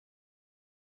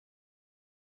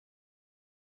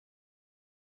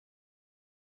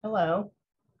Hello,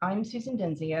 I'm Susan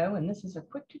Denzio, and this is a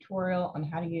quick tutorial on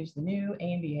how to use the new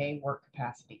AMBA Work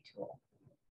Capacity Tool.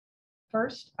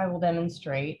 First, I will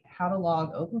demonstrate how to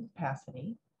log open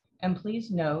capacity, and please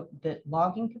note that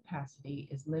logging capacity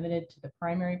is limited to the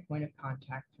primary point of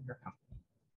contact for your company.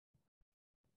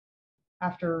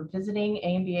 After visiting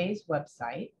AMBA's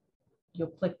website, you'll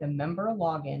click the Member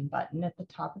Login button at the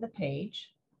top of the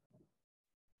page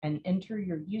and enter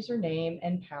your username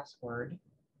and password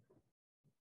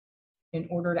in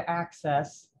order to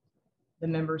access the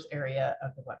members area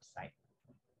of the website.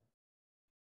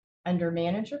 Under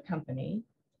Manage Your Company,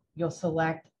 you'll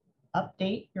select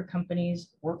Update Your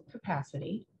Company's Work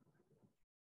Capacity,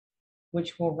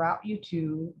 which will route you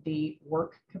to the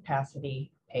Work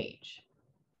Capacity page.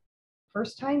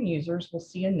 First-time users will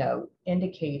see a note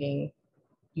indicating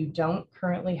you don't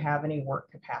currently have any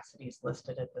work capacities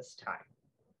listed at this time.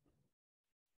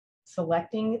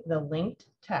 Selecting the linked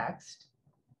text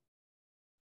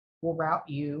will route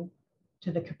you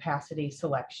to the capacity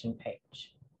selection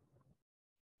page.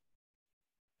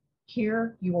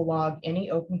 Here, you will log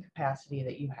any open capacity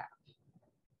that you have.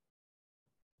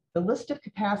 The list of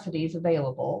capacities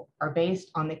available are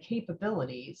based on the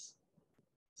capabilities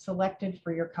selected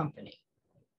for your company.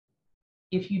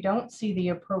 If you don't see the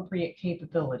appropriate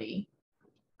capability,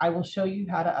 I will show you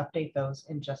how to update those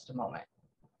in just a moment.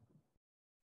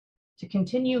 To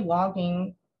continue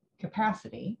logging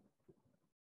capacity,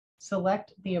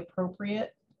 select the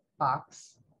appropriate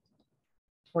box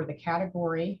for the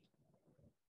category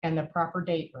and the proper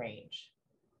date range,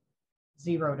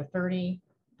 0 to 30,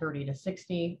 30 to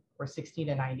 60, or 60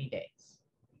 to 90 days.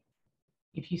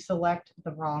 If you select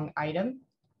the wrong item,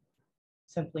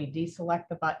 simply deselect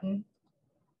the button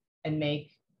and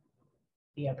make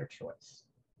the other choice.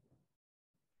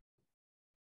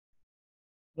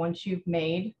 Once you've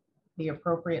made the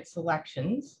appropriate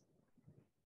selections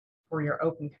for your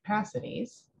open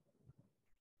capacities,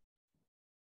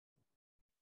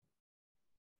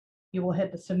 you will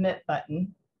hit the Submit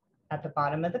button at the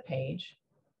bottom of the page,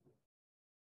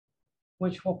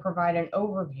 which will provide an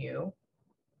overview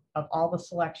of all the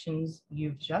selections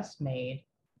you've just made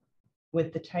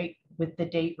with the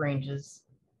date ranges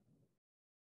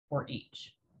for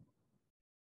each.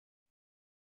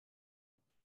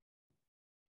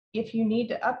 If you need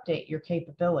to update your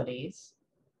capabilities,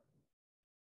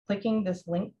 clicking this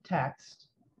linked text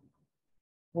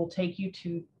will take you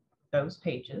to those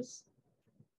pages,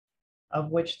 of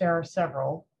which there are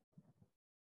several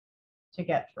to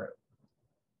get through.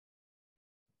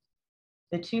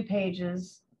 The two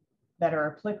pages that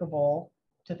are applicable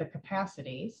to the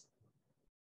capacities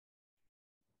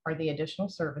are the additional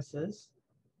services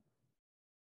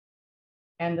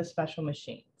and the special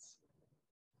machines.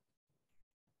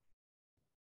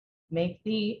 Make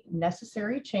the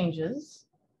necessary changes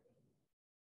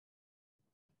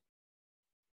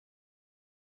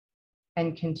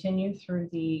and continue through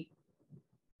the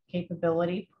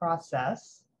capability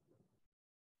process,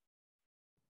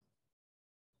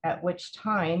 at which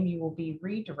time you will be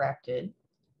redirected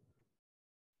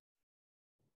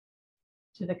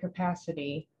to the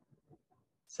capacity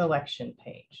selection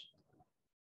page.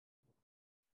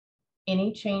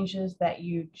 Any changes that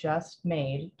you just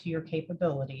made to your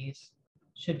capabilities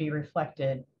should be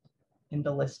reflected in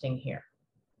the listing here.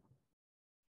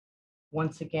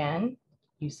 Once again,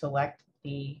 you select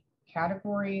the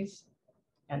categories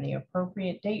and the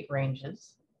appropriate date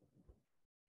ranges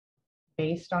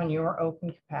based on your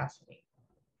open capacity.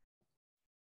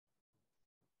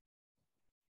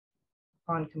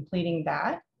 Upon completing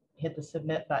that, hit the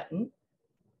Submit button,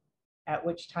 at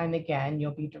which time again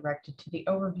you'll be directed to the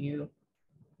overview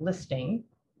listing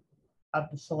of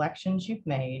the selections you've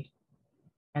made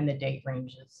and the date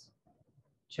ranges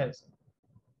chosen.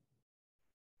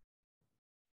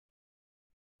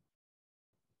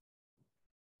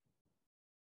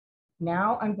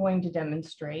 Now I'm going to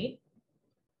demonstrate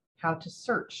how to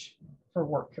search for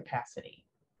work capacity.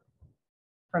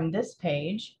 From this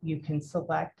page, you can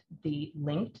select the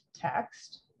linked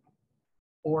text,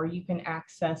 or you can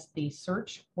access the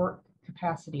Search Work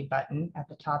Capacity button at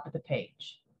the top of the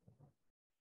page.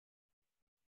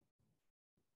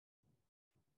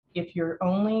 If you're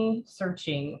only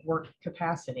searching work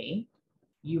capacity,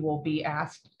 you will be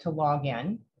asked to log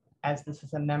in, as this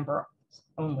is a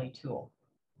member-only tool.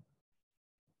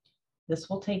 This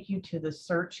will take you to the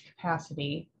Search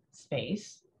Capacity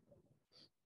space,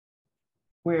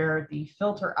 where the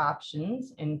filter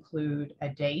options include a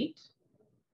date,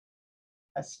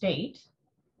 a state,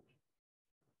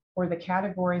 or the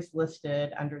categories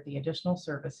listed under the additional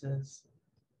services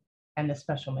and the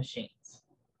special machines.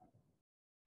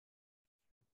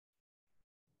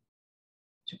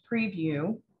 To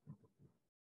preview,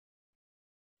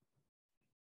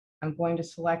 I'm going to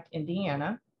select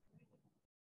Indiana.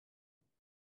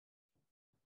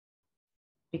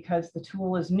 Because the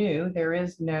tool is new, there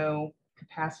is no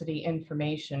capacity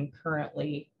information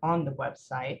currently on the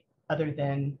website other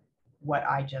than what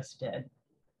I just did.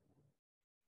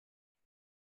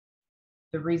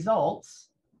 The results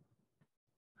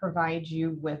provide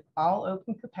you with all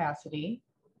open capacity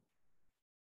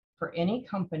for any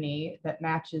company that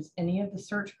matches any of the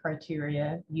search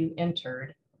criteria you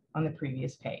entered on the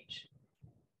previous page.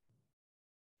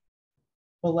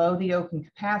 Below the open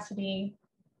capacity,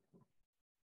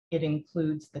 it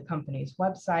includes the company's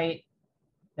website,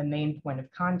 the main point of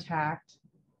contact,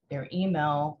 their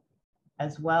email,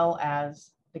 as well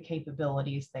as the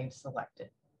capabilities they've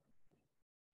selected.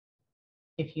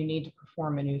 If you need to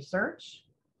perform a new search,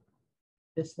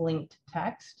 this linked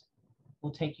text will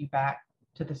take you back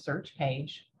to the search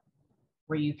page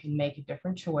where you can make a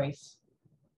different choice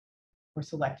or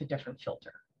select a different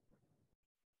filter.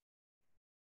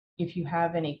 If you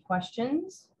have any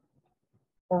questions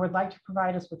or would like to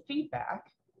provide us with feedback,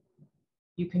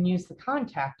 you can use the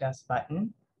Contact Us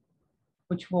button,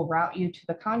 which will route you to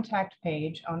the contact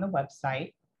page on the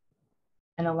website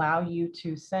and allow you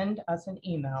to send us an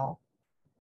email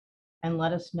and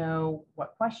let us know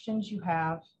what questions you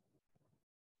have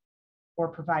or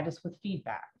provide us with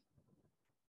feedback.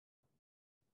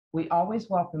 We always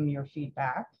welcome your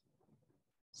feedback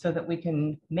so that we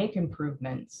can make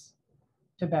improvements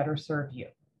to better serve you.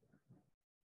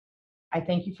 I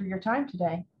thank you for your time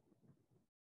today.